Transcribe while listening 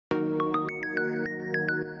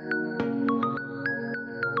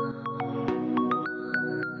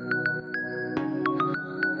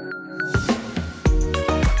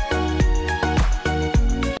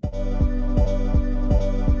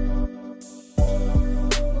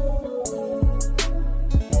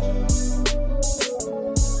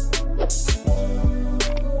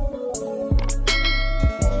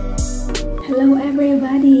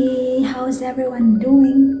How's everyone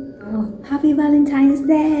doing? Oh, happy Valentine's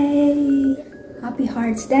Day! Happy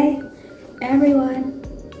Hearts Day, everyone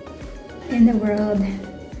in the world.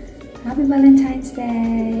 Happy Valentine's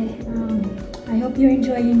Day. I hope you're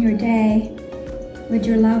enjoying your day with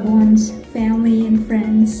your loved ones, family, and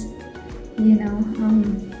friends.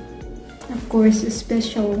 Of course, a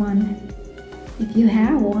special one if you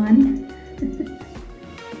have one.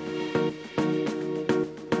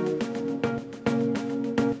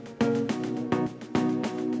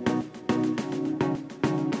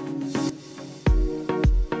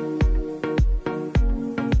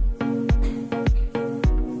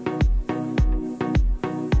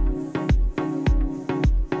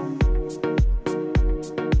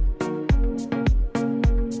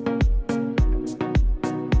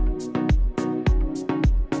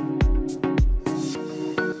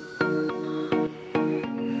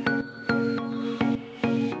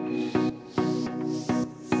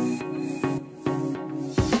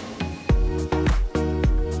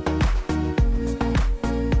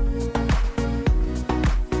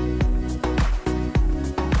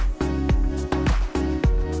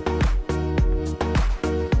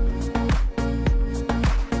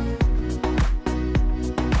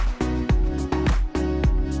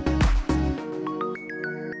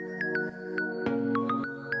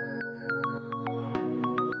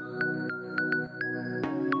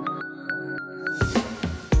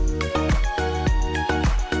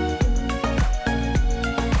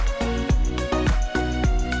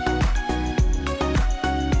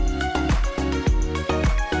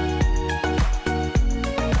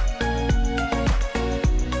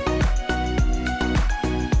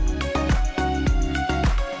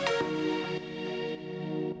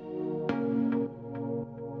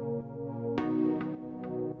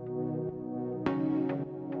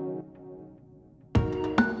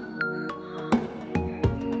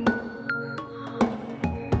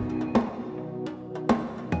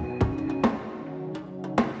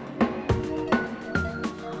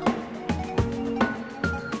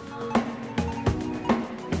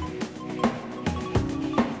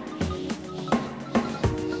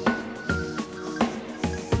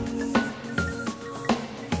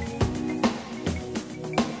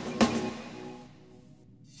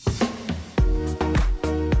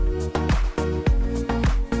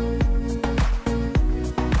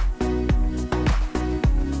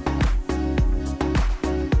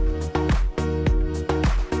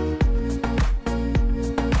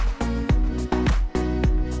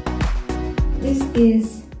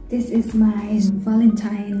 This is my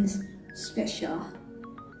Valentine's special.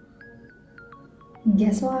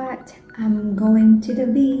 Guess what? I'm going to the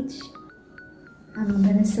beach. I'm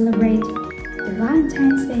gonna celebrate the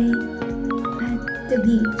Valentine's Day at the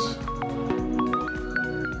beach.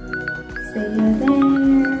 See you there.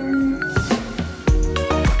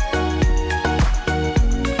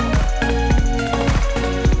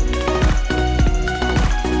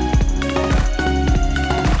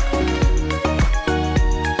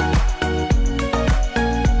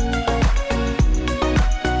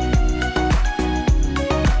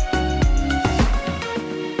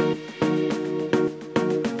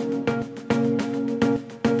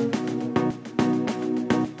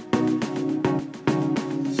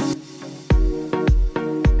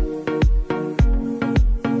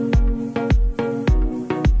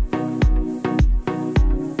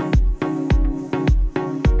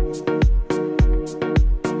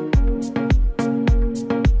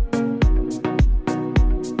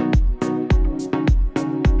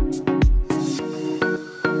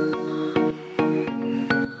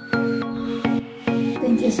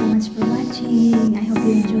 Thank you so much for watching. I hope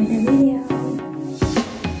you enjoyed the video.